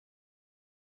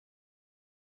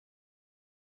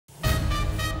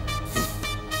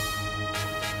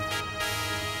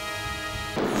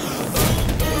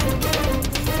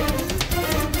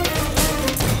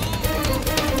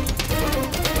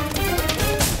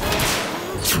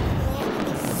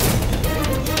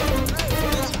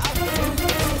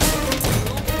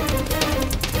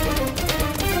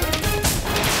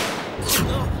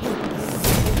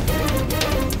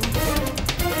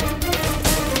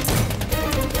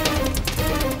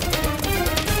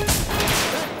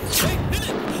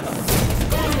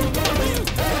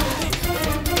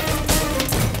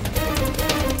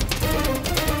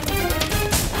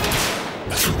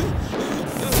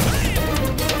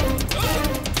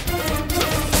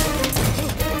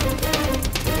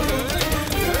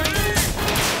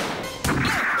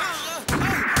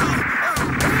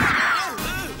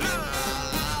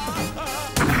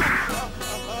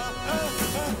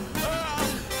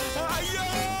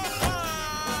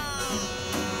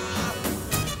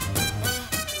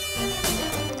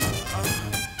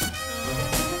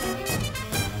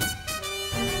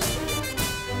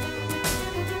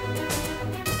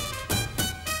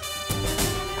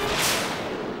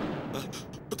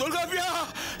தொல்காப்பியா,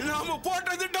 நாம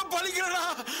போட்ட திட்டம் பலிக்கிறடா.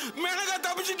 மேனகா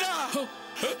தப்பிச்சிட்டா.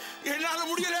 என்னால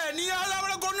முடியல. நீயாவது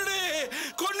அவளை கொன்னுடு.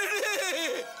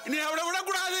 நீ அவளை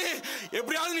விடக்கூடாது.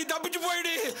 எப்படியாவது நீ தப்பிச்சு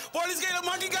போயிடு. போலீஸ் கையில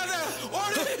மாட்டிக்காத.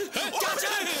 ஓடு.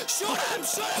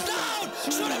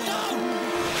 Shoot him down.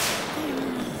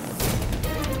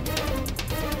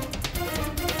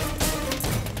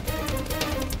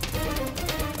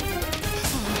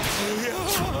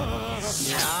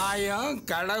 நியாயம்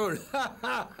கடவுள்.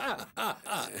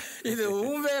 இது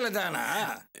உன் வேலை தானா?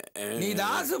 நீ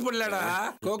தாசு பிள்ளடா.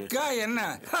 கொக்கா என்ன?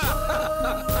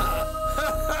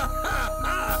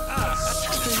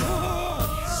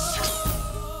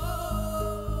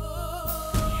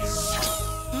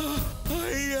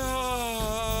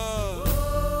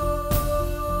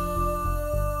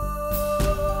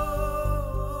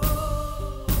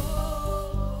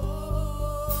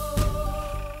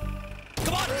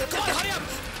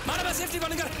 Safety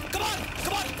பண்ணுங்க. Come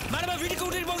on. மேடம் வீட்டுக்கு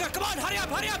கூட்டிட்டு போங்க. Come on, hurry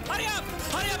up.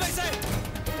 I say.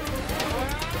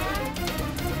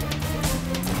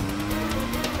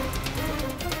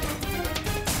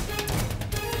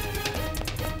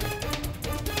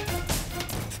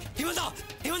 இவன்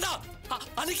தான்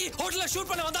அன்னைக்கு ஹோட்டல்ல ஷூட்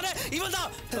பண்ண வந்தானே இவன் தான்.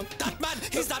 That man,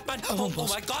 he's that man. Oh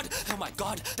my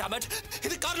god. Damn it.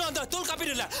 இது காரணம் அந்த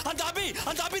தோல்காப்பியன் இல்ல. அந்த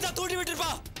அபி தான் தூண்டி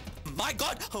விட்டுருப்பா. My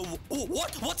God!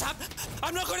 What's happened?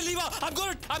 I'm not going to leave her. I'm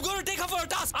going to take her for a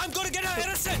task. I'm going to get her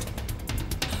arrested.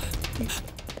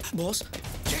 Boss.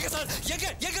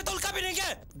 எங்க தோல்காப்பியன் எங்க?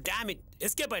 Damn it.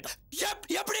 Escape ஆயிட்டான்.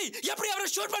 எப்படி அவரை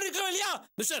ஷூட் பண்ணிருக்கோம் இல்லையா?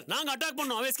 மிஸ்டர், நாங்க அட்டாக்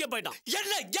பண்ணோம். அவன் எஸ்கேப் ஆயிட்டான்.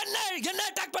 என்ன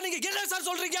அட்டாக் பண்ணீங்க? என்ன சார்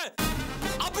சொல்றீங்க?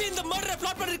 அப்படி இந்த மர்டரை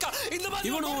பிளாட் பண்ணிருக்கா. இந்த மாதிரி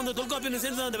இவனும் அந்த தோல்காப்பியன்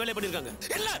சேர்ந்து அந்த வேலையை பண்ணிருக்காங்க.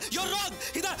 இல்ல, you're wrong.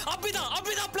 இத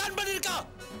அப்படிதான் பிளான் பண்ணிருக்கா.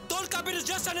 தோல்காப்பியன் is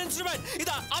just an instrument.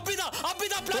 இத அப்படிதான்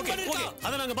பிளான் பண்ணிருக்கா.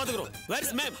 அத நாங்க பாத்துக்கறோம். Where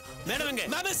is ma'am? மேடம் எங்க?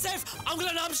 Ma'am is safe.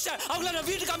 அவங்கள நான்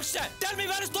வீட்டுக்கு அனுப்பிச்சேன். Tell me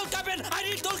where is Tholkapian? I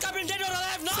need Tholkapian dead or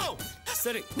alive now.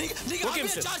 சரி. நீங்க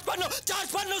அப்படியே சார்ஜ்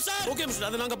பண்ணனும் சார். ஓகே மிஸ்டர்,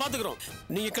 அத நாங்க பாத்துக்கறோம்.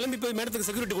 நீங்க கிளம்பி போய் மேடத்துக்கு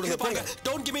செக்யூரிட்டி கொடுங்க. போங்க.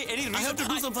 Don't give me any reason. I have to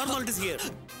do some formalities here.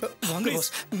 வாங்க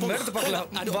பாஸ். மேடத்தை பார்க்கலாம்.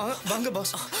 வாங்க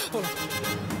பாஸ். போலாம்.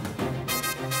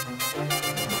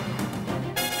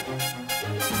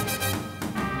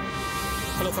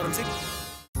 Hello forensic.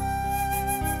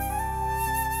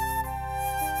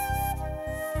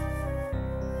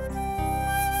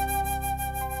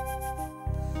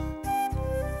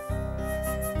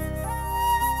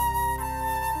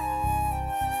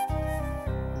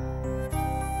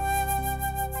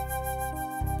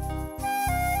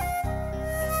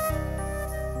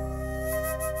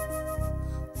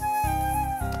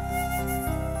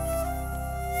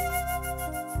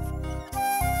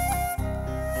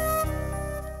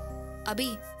 அபி,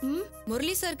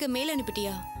 முரளி சாருக்கு மெயில்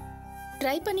அனுப்பிட்டியா?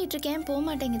 ட்ரை பண்ணிட்டு இருக்கேன், போக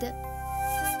மாட்டேங்குது.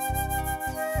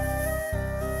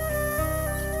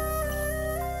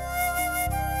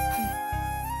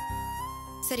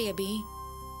 சரி அபி,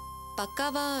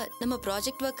 பக்காவா நம்ம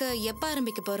ப்ராஜெக்ட் ஒர்க்க எப்ப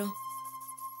ஆரம்பிக்க போறோம்?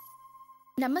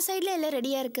 நம்ம சைடுல எல்லாம்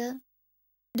ரெடியா இருக்கு.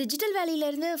 டிஜிட்டல் வேலையில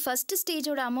இருந்து ஃபர்ஸ்ட்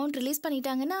ஸ்டேஜோட அமௌண்ட் ரிலீஸ்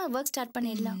பண்ணிட்டாங்கன்னா ஒர்க் ஸ்டார்ட்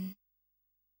பண்ணிடலாம்.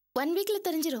 1 வீக்ல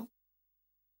தெரிஞ்சிடும்.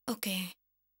 ஓகே.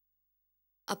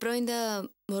 அப்புறம் இந்த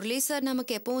முரளி சார்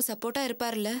நமக்கு எப்பவும் சப்போர்ட்டா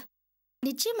இருப்பார்ல?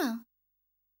 நிச்சயமா.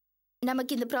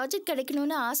 நமக்கு இந்த ப்ராஜெக்ட்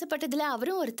கிடைக்கணும்னு ஆசைப்பட்டதுல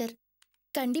அவரும் ஒருத்தர்.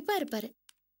 கண்டிப்பா இருப்பாரு.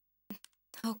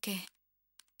 ஓகே.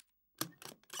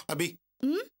 அபி,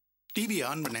 டிவி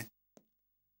ஆன் பண்ணேன்.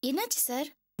 என்னாச்சு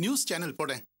சார்? News channel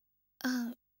போடேன்.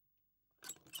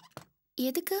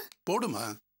 எதுக்கு? போடுமா?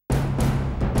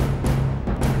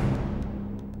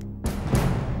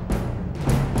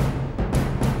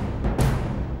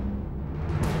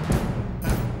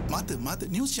 மாத்து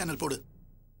நியூஸ் சேனல் போடு.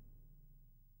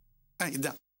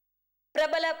 இதான்.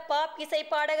 பிரபல பாப் இசை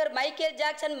பாடகர் மைக்கேல்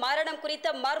ஜாக்சன் மரணம் குறித்த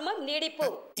மர்மம் நீடிப்பு.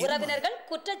 உறவினர்கள்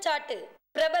குற்றச்சாட்டு.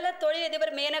 பிரபல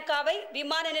தொழிலதிபர் மேனகாவை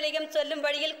விமான நிலையம் செல்லும்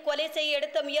வழியில் கொலை செய்ய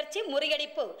எடுத்த முயற்சி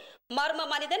முறியடிப்பு. மர்ம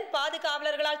மனிதன்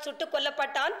பாதுகாவலர்களால் சுட்டுக்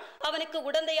கொல்லப்பட்டான். அவனுக்கு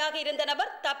உடந்தையாக இருந்த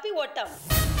நபர் தப்பி ஓட்டம்.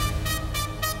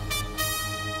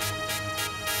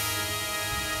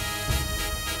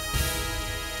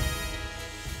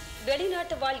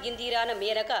 வெளிநாட்டு வாழ் இந்தியரான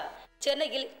மேனகா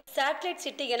சென்னையில் சேட்டலைட்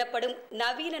சிட்டி எனப்படும்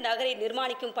நவீன நகரை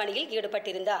நிர்மாணிக்கும் பணியில்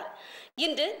ஈடுபட்டிருந்தார்.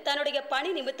 இன்று தன்னுடைய பணி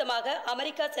நிமித்தமாக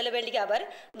அமெரிக்கா செல்ல வேண்டிய அவர்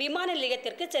விமான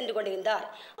நிலையத்திற்கு சென்று கொண்டிருந்தார்.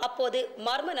 அப்போது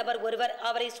மர்ம நபர் ஒருவர்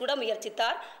அவரை சுட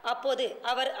முயற்சித்தார். அப்போது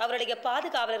அவர் அவருடைய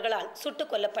பாதுகாவலர்களால்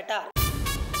சுட்டுக் கொல்லப்பட்டார்.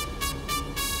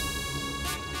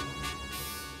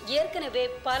 ஏற்கனவே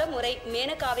பலமுறை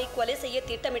மேனகாவை கொலை செய்ய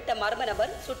திட்டமிட்ட மர்ம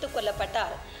நபர் சுட்டுக்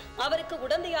கொல்லப்பட்டார். அவருக்கு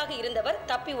உடந்தையாக இருந்தவர்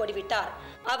தப்பி ஓடிவிட்டார்.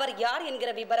 அவர் யார் என்கிற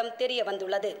விவரம் தெரிய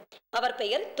வந்துள்ளது. அவர்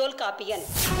பெயர் தொல்காப்பியன்.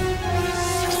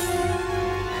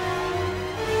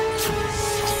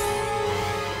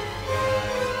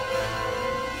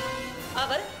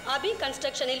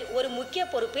 கன்ஸ்ட்ரக்ஷனில் ஒரு முக்கிய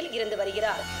பொறுப்பில் இருந்து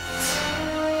வருகிறார்.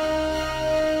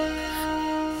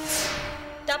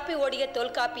 தப்பி ஓடிய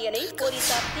தொல்காப்பியனை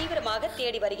போலீசார் தீவிரமாக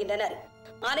தேடி வருகின்றனர்.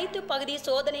 அனைத்து பகுதி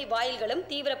சோதனை வாயில்களும்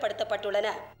தீவிரப்படுத்தப்பட்டுள்ளன.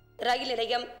 ரயில்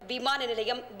நிலையம், விமான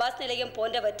நிலையம், பஸ் நிலையம்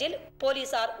போன்றவற்றில்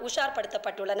போலீசார்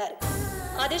உஷார்படுத்தப்பட்டுள்ளனர்.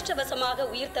 அதிர்ஷ்டவசமாக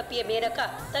உயிர் தப்பிய மேனகா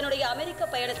தன்னுடைய அமெரிக்க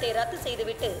பயணத்தை ரத்து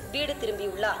செய்துவிட்டு வீடு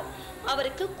திரும்பியுள்ளார்.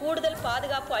 அவருக்கு கூடுதல்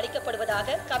பாதுகாப்பு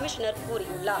அளிக்கப்படுவதாக கமிஷனர்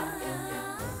கூறியுள்ளார்.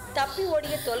 தப்பி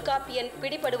ஓடிய தொல்காப்பியன்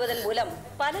பிடிபடுவதன் மூலம்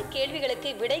பல கேள்விகளுக்கு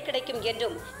விடை கிடைக்கும்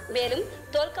என்றும், மேலும்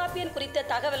தொல்காப்பியன் குறித்த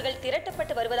தகவல்கள்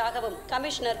திரட்டப்பட்டு வருவதாகவும்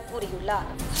கமிஷனர் கூறியுள்ளார்.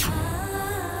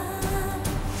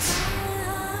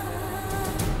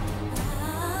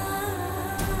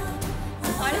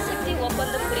 அணுசக்தி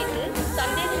ஒப்பந்தம் குறித்து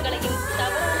சந்தேகங்களையும்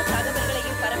தவறான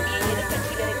தகவல்களையும் பரப்பிய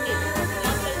எதிர்க்கட்சியினருக்கு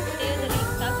மக்கள்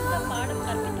தேர்தலில் தகுந்த பாடம்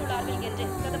கற்பித்துள்ளார்கள் என்று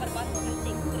பிரதமர் மன்மோகன்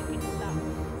சிங் குறிப்பிட்டுள்ளார்.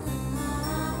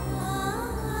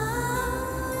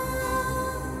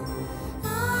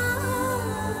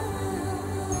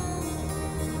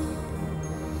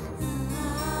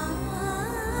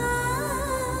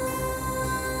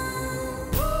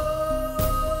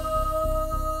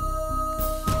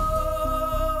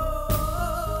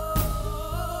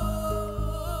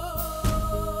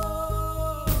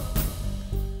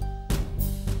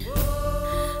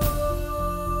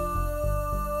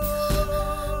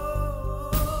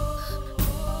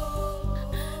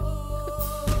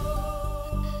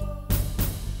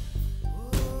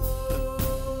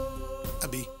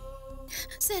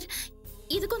 சார்,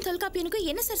 இதுக்கும் தொல்காப்பியனுக்கும்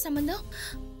என்ன சார் சம்பந்தம்?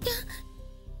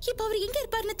 இப்ப அவர் எங்க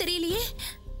இருப்பாருன்னு தெரியலையே.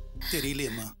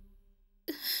 தெரியலையம்மா.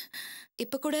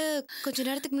 இப்ப கூட கொஞ்ச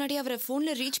நேரத்துக்கு முன்னாடி அவரை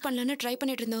போன்ல ரீச் பண்ணலான்னு ட்ரை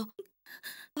பண்ணிட்டு இருந்தோம்.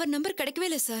 அவர் நம்பர் கிடைக்கவே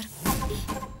இல்லை சார்.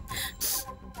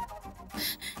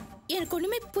 எனக்கு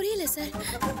ஒண்ணுமே புரியல சார்.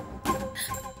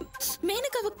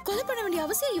 மேனகாவை கொலை பண்ண வேண்டிய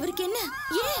அவசியம் இவருக்கு என்ன?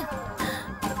 ஏன்?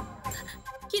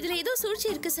 இதுல ஏதோ சூழ்ச்சி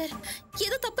இருக்கு சார்.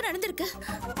 ஏதோ தப்பு நடந்திருக்கு.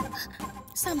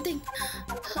 சம்திங்.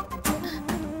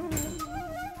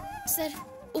 சார்,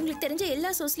 உங்களுக்கு தெரிஞ்ச எல்லா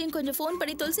சோர்ஸ்லயும் கொஞ்சம் ஃபோன்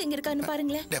பண்ணி துளசி எங்க இருக்கான்னு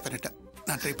பாருங்களேன். டெஃபினட்டா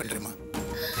நான் try பண்றேம்மா.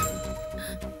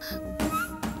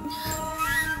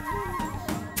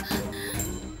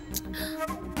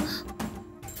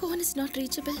 Phone is not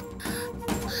reachable.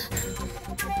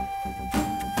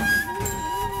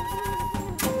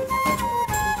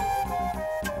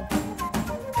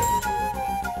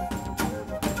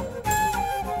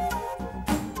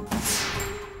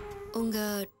 உங்க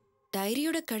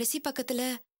டைரியோட கடைசி பக்கத்துல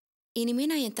இனிமே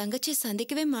நான் என் தங்கச்சியை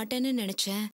சந்திக்கவே மாட்டேன்னு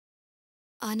நினைச்சேன்.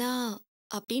 ஆனா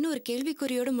அப்படின்னு ஒரு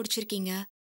கேள்விக்குறியோட முடிச்சிருக்கீங்க.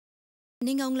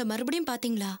 நீங்க அவங்கள மறுபடியும்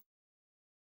பாத்தீங்களா?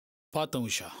 பார்த்தோம்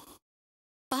உஷா.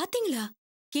 பாத்தீங்களா?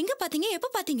 எங்க பாத்தீங்க?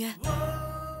 எப்ப பாத்தீங்க?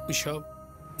 உஷா,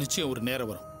 நிச்சயம் ஒரு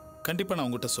நேரம் வரும். கண்டிப்பா நான்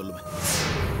உங்ககிட்ட சொல்லுவேன்.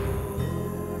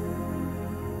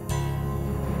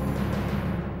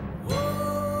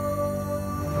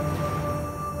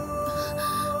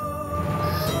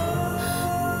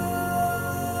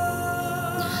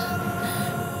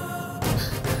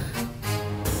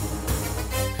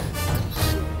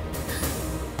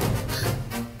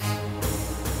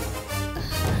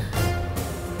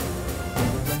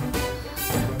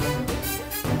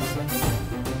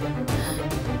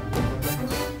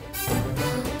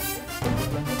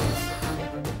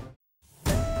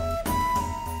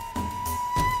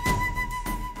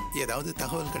 ஏதாவது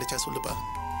தகவல் கிடைச்சா சொல்லுப்பா.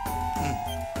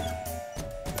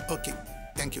 Okay,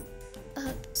 thank you.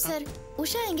 சார்,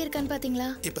 உஷா எங்க இருக்கான்னு பாத்தீங்களா?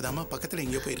 இப்பதாம்மா பக்கத்துல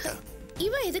எங்கேயோ போயிருக்கா.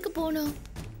 இவ எதுக்கு போகணும்?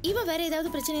 இவ வேற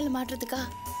ஏதாவது பிரச்சனையில மாட்டுறதுக்கா?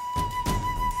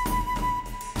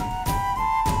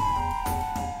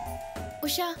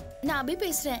 உஷா, நான் அபி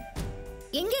பேசுறேன்.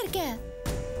 எங்க இருக்க?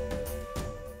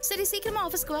 சரி, சீக்கிரமா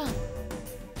ஆபீஸ்க்கு வா.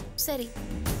 சரி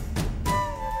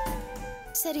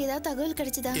சரி, ஏதாவது தகவல்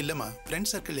கிடைச்சதா? இல்லம்மா, ஃப்ரெண்ட்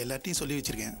சர்க்கிள் எல்லாத்தையும் சொல்லி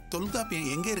வச்சிருக்கேன். தொல்காப்பியம்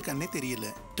எங்க இருக்கான்னே தெரியல,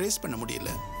 ட்ரேஸ் பண்ண முடியல.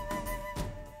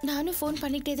 நானும் ஃபோன்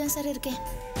பண்ணிக்கிட்டே தான் சார் இருக்கேன்.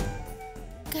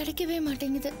 கிடைக்கவே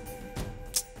மாட்டேங்குது.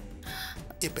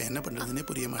 இப்ப என்ன பண்றதுன்னே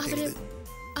புரிய மாட்டேங்குது.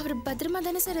 அவர் பத்திரமா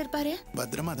தானே சார் இருப்பாரு?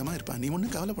 பத்திரமா தான் இருப்பான். நீ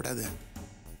ஒன்றும் கவலைப்படாத.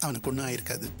 அவனுக்கு ஒன்றும்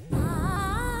ஆயிருக்காது.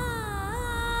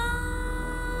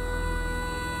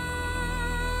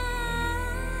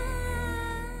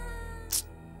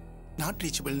 நாட்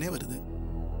ரீச்சபிள்னே வருது.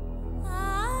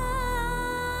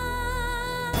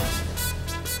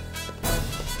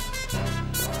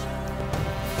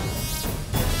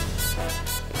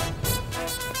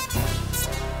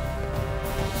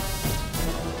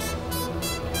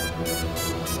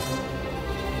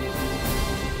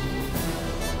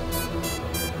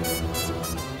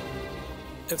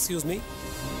 Excuse me.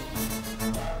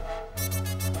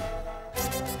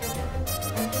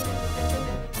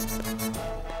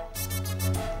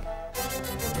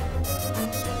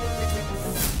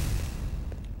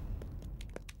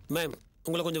 மேம்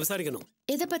உங்களை கொஞ்சம் விசாரிக்கணும்.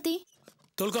 எதை பத்தி?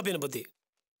 தொல்காப்பியனை பத்தி.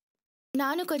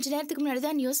 நானும் கொஞ்ச நேரத்துக்கு முன்னாடி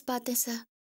தான் நியூஸ் பார்த்தேன் சார்.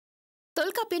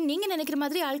 தொல்காப்பியன் நீங்க நினைக்கிற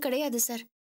மாதிரி ஆள் கிடையாது சார்.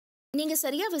 நீங்க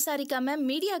சரியா விசாரிக்காம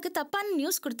மீடியாவுக்கு தப்பான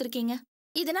நியூஸ் கொடுத்துருக்கீங்க.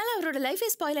 இதனால அவரோட லைஃபே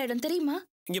ஸ்பாயில் ஆயிடும் தெரியுமா?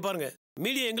 இங்க பாருங்க,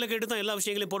 மீடியா எங்களை கேட்டு தான் எல்லா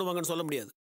விஷயங்களையும் போடுவாங்கன்னு சொல்ல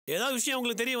முடியாது. ஏதாவது விஷயம்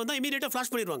உங்களுக்கு தெரிய வந்தா இமீடியட்டா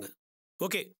ஃபிளாஷ் பண்ணிடுவாங்க.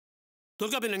 ஓகே,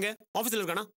 தொல்காப்பியன் எங்க? ஆஃபீஸில்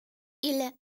இருக்கானா? இல்ல.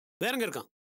 வேற எங்க இருக்கான்?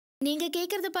 நீங்க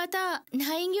கேக்குறத பார்த்தா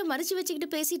நான் எங்கேயும் மறைச்சு வச்சுக்கிட்டு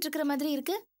பேசிட்டு இருக்கிற மாதிரி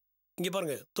இருக்கு. இங்க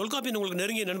பாருங்க, தொல்காப்பியன் உங்களுக்கு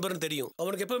நெருங்கிய நண்பர்னு தெரியும்.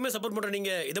 அவனுக்கு எப்பவுமே சப்போர்ட் பண்ற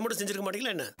நீங்க இதை மட்டும் செஞ்சிருக்க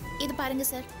மாட்டீங்களா என்ன? இது பாருங்க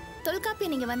சார்,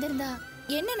 தொல்காப்பியன் நீங்க வந்திருந்தா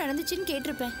என்ன நடந்துச்சுன்னு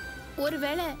கேட்டிருப்பேன்.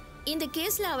 ஒருவேளை இந்த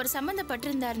கேஸ்ல அவர்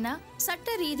சம்பந்தப்பட்டிருந்தாருன்னா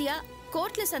சட்ட ரீதியா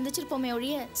கோர்ட்ல சந்திச்சிருப்போமே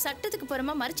ஒழிய சட்டத்துக்கு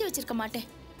புறமா மறைச்சு வச்சிருக்க மாட்டேன்.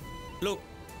 லோக்,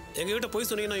 எங்ககிட்ட போய்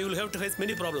சொன்னீங்கன்னா you will have to face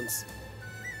many problems.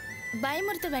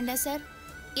 பயமுறுத்த வேண்டாம் சார்,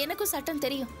 எனக்கும் சட்டம்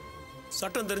தெரியும்.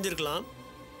 சட்டம் தெரிஞ்சிருக்கலாம்,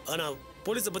 ஆனா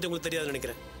போலீஸை பத்தி உங்களுக்கு தெரியாதுன்னு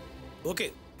நினைக்கிறேன். ஓகே,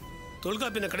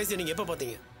 தொல்காப்பியனை கடைசியா நீங்க எப்ப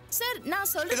பாத்தீங்க? சார்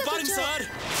நான் சொல்றது பாருங்க சார்.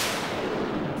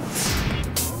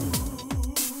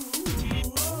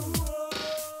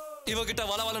 இவகிட்ட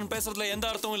வளவலன்னு பேசுறதுல எந்த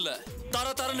அர்த்தமும் இல்ல.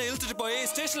 தரன்னு இழுத்துட்டு போய்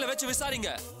ஸ்டேஷன்ல வச்சு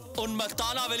விசாரிங்க. உண்மை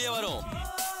தானா வெளியே வரும்.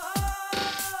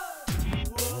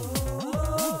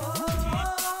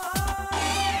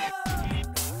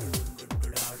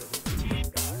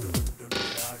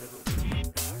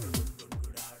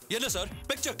 என்ன சார்,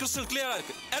 பிக்சர் கிறிஸ்டல் கிளியரா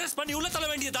இருக்கு. அரெஸ்ட் பண்ணி உள்ள தள்ள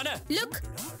வேண்டியது தானே? லுக்,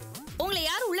 உங்களை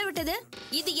யார் உள்ள விட்டது?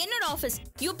 இது என்னோட office.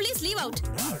 You please leave out.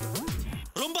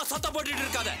 ரொம்ப சத்தம் போட்டுட்டு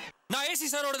இருக்காத. நான் ஏசி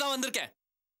சாரோட தான் வந்திருக்கேன்.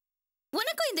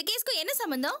 உனக்கும் இந்த கேஸ்க்கும் என்ன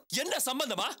சம்பந்தம்? என்ன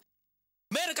சம்பந்தமா?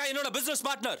 மேரக்கா என்னோட பிசினஸ்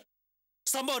பார்ட்னர்.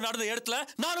 சம்பவம் நடந்த இடத்துல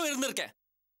நானும் இருந்திருக்கேன்.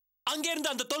 அங்க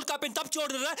இருந்து அந்த தொல்காப்பியன் தப்பிச்சு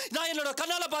ஓடுறத நான் என்னோட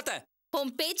கண்ணால பார்த்தேன்.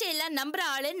 உன் பேச்சை எல்லாம் நம்புற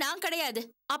ஆளு நான் கிடையாது.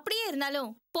 அப்படியே இருந்தாலும்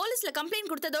போலீஸ்ல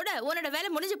கம்ப்ளைண்ட் கொடுத்ததோட உன்னோட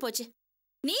வேலை முடிஞ்சு போச்சு.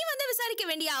 நீ வந்து விசாரிக்க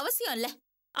வேண்டிய அவசியம் இல்ல.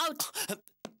 அவுட்.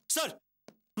 சார்,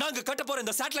 நாங்க கட்ட போற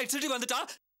இந்த சேட்டலைட் சிட்டி வந்துட்டா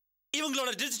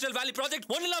இவங்களோட டிஜிட்டல் வேலி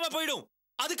ப்ராஜெக்ட் ஒண்ணு இல்லாம போயிடும்.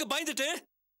 அதுக்கு பயந்துட்டு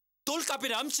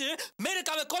தொல்காப்பியனை அமிச்சு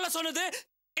மேரக்காவை கொல்ல சொன்னது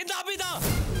இந்த அபிதான்.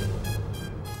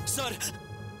 சார்,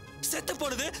 செத்து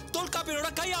போனது தொல்காப்பியனோட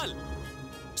கையால்.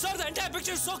 Sir, the entire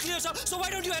picture is so clear, sir. So why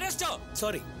don't you arrest her?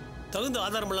 Sorry, தகுந்த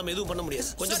ஆதாரம் இல்லாம எதுவும் பண்ண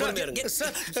முடியாது. கொஞ்சம் பொறுமையா இருங்க.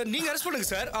 சார், நீங்க அரெஸ்ட் பண்ணுங்க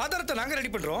சார். ஆதாரத்தை நாங்க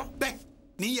ரெடி பண்றோம்.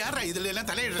 நீ யாரா இதுல எல்லாம்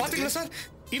தலையிடுறது? பாத்தீங்களா சார்,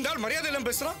 இந்த ஆள் மரியாதை எல்லாம்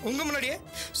பேசுறான் உங்க முன்னாடியே.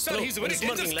 Sir, he is very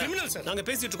dangerous criminal sir. நாங்க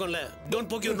பேசிட்டு இருக்கோம்ல. Don't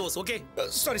poke your nose, okay?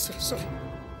 Sorry sir, sorry.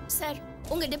 Sir,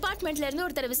 உங்க டிபார்ட்மெண்ட்ல இருந்து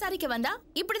ஒருத்தர் விசாரிக்க வந்தா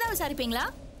இப்படிதான் விசாரிப்பீங்களா?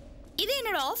 இது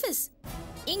என்னோட ஆபீஸ்.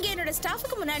 இங்க என்னோட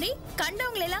ஸ்டாஃப்க்கு முன்னாடி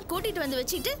கண்டவங்களை எல்லாம் கூட்டிட்டு வந்து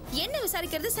வச்சிட்டு என்ன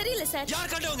விசாரிக்கிறது சரியில்லை சார்.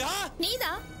 யார் கண்டவங்க?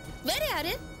 நீதான். வேற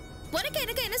யாரு? உனக்கு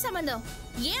எனக்கு என்ன சம்பந்தம்?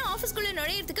 ஏன் ஆபீஸ்க்குள்ள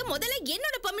நுழையிறதுக்கு முதல்ல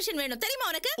என்னோட பெர்மிஷன் வேணும் தெரியுமா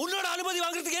உனக்கு? உன்னோட அனுமதி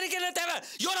வாங்குறதுக்கு எனக்கு என்ன தேவை?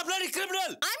 You are a bloody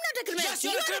criminal. I am not a criminal. Yes,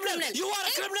 you are a criminal. You are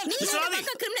a criminal. நீ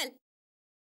ஒரு criminal.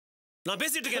 நான்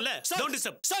பேசிட்டு இருக்கேன்ல. Don't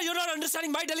disturb. Sir, you're not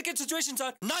understanding my delicate situation, sir.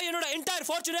 நான் என்னோட entire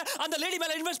fortune அந்த lady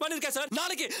மேல invest பண்ணிருக்கேன் சார்.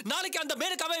 நாளைக்கு அந்த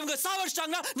மேரக்காவை இவங்க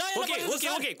சாவடிச்சாங்கன்னா நான் என்ன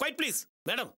பண்ணுவேன்? Okay, quite please.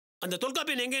 மேடம், அந்த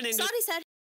தொல்காப்பியன் எங்க? சாரி சார்,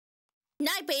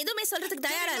 நான் இப்ப எதுவுமே சொல்றதுக்கு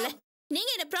தயாரா இல்ல.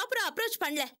 நீங்க என்ன ப்ராப்பரா அப்ரோச்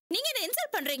பண்ணல. நீங்க என்ன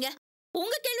இன்சல்ட் பண்றீங்க.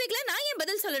 உங்க கேள்விகளை நான் ஏன்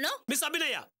பதில் சொல்லணும்? மிஸ்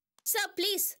அபிநயா. சார்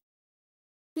ப்ளீஸ்,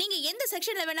 நீங்க எந்த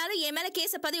செக்ஷன்ல வேணாலும் என் மேல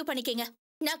கேஸ பதிவு பண்ணிக்கங்க.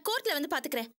 நான் கோர்ட்ல வந்து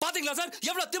பாத்துக்கிறேன். பாத்தீங்களா சார்,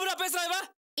 எவ்வளவு திமிரா பேசுறா இவ?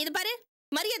 இது பாரு,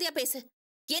 மரியாதையா பேசு.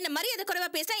 என்ன மரியாதை குறைவா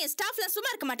பேசினா என் ஸ்டாஃப்ல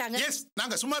சும்மா இருக்க மாட்டாங்க. எஸ்,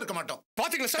 நாங்க சும்மா இருக்க மாட்டோம்.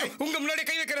 பாத்தீங்களா சார், உங்க முன்னாடி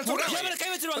கை வைக்கிறேன் சொல்றாங்க. இவங்க கை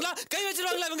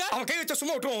வச்சிருவாங்களா இவங்க? அவன் கை வச்சா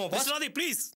சும்மா விட்டுருவோம். மிஸ் ராதி,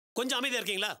 ப்ளீஸ் கொஞ்சம் அமைதியா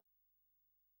இருக்கீங்களா?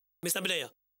 Miss Abhinaya,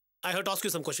 I have to ask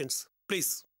you some questions.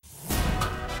 Please.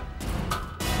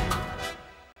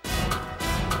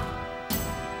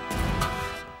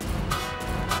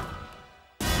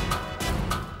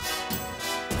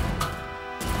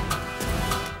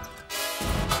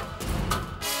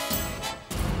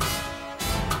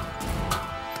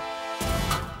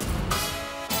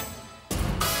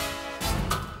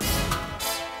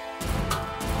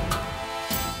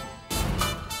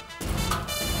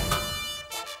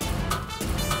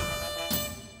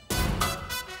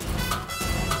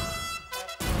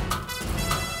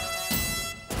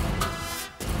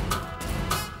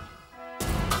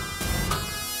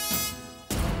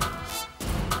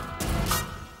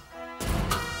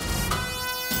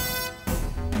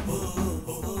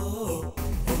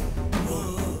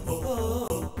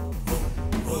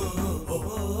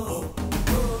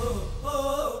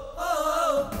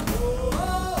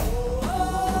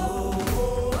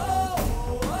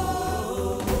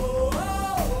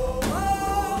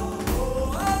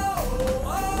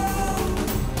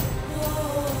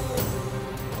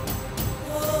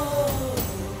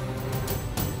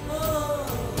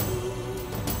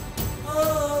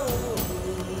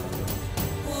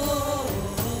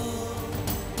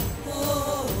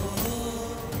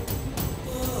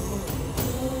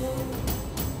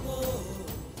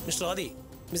 Mister Aadhi,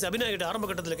 miss அபிநாய் கிட்ட ஆரம்ப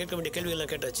கட்டத்தில் கேட்க வேண்டிய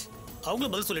கேள்விகள்லாம் கேட்டாச்சு.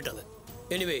 அவங்களும் பதில் சொல்லிட்டாங்க.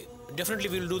 Anyway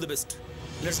definitely we will do the best.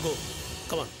 Let's go.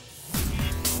 Come on.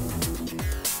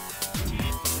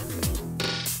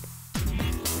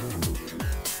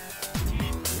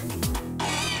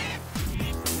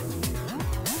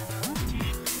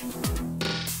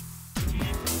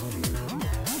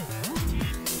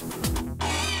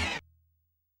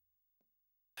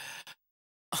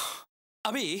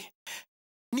 அபி,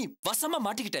 நீ வசமா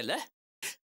மாட்டிக்கிட்டல.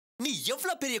 நீ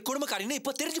எவ்வளவு பெரிய குடும்பக்காரின்னு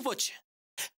இப்ப தெரிஞ்சு போச்சு.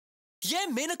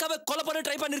 ஏன் மேனகாவை கொலை பண்ண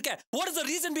ட்ரை பண்ணிருக்க? What is the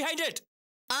reason behind it?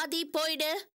 ஆதி போயிடு.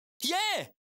 ஏன்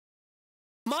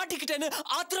மாட்டிக்கிட்டேன்னு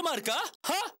ஆத்திரமா இருக்கா?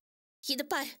 இது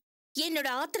பார், என்னோட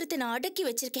ஆத்திரத்தை நான் அடக்கி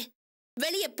வச்சிருக்கேன்.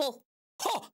 வெளியே போ.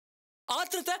 ஹோ,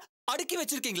 ஆத்திரத்தை அடக்கி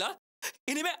வச்சிருக்கீங்களா?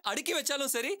 இனிமே அடக்கி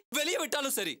வச்சாலும் சரி, வெளியே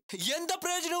விட்டாலும் சரி, எந்த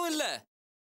பிரயோஜனமும் இல்ல.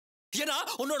 ஏன்னா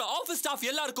உன்னோட ஆபீஸ் ஸ்டாஃப்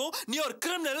எல்லாருக்கும் நீ ஒரு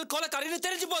கிரிமினல் கொலைக்காரின்னு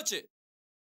தெரிஞ்சு போச்சு.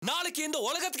 நாளைக்கு இந்த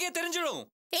உலகத்துக்கே தெரிஞ்சிடும்.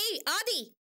 ஏய் ஆதி,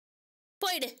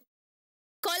 போயிடு.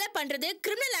 கொலை பண்றது,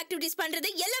 கிரிமினல் ஆக்டிவிட்டிஸ் பண்றது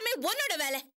எல்லாமே உன்னோட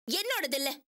வேலை, என்னோடது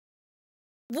இல்ல.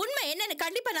 உண்மை என்னன்னு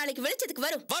கண்டிப்பா நாளைக்கு வெளிச்சத்துக்கு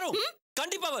வரும். வரும்,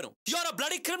 கண்டிப்பா வரும். You are a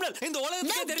bloody criminal. இந்த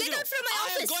உலகத்துக்கே தெரிஞ்சிடும்.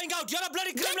 I am going out. You are a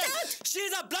bloody criminal. She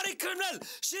is a bloody criminal.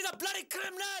 She is a bloody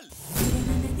criminal.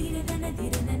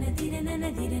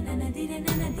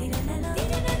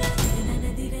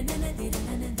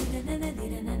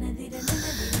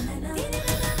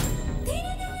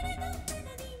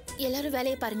 எல்லாரும்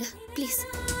வேலையை பாருங்க ப்ளீஸ்.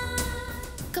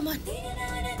 Come on.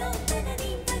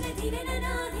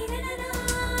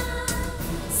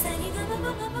 சரிகம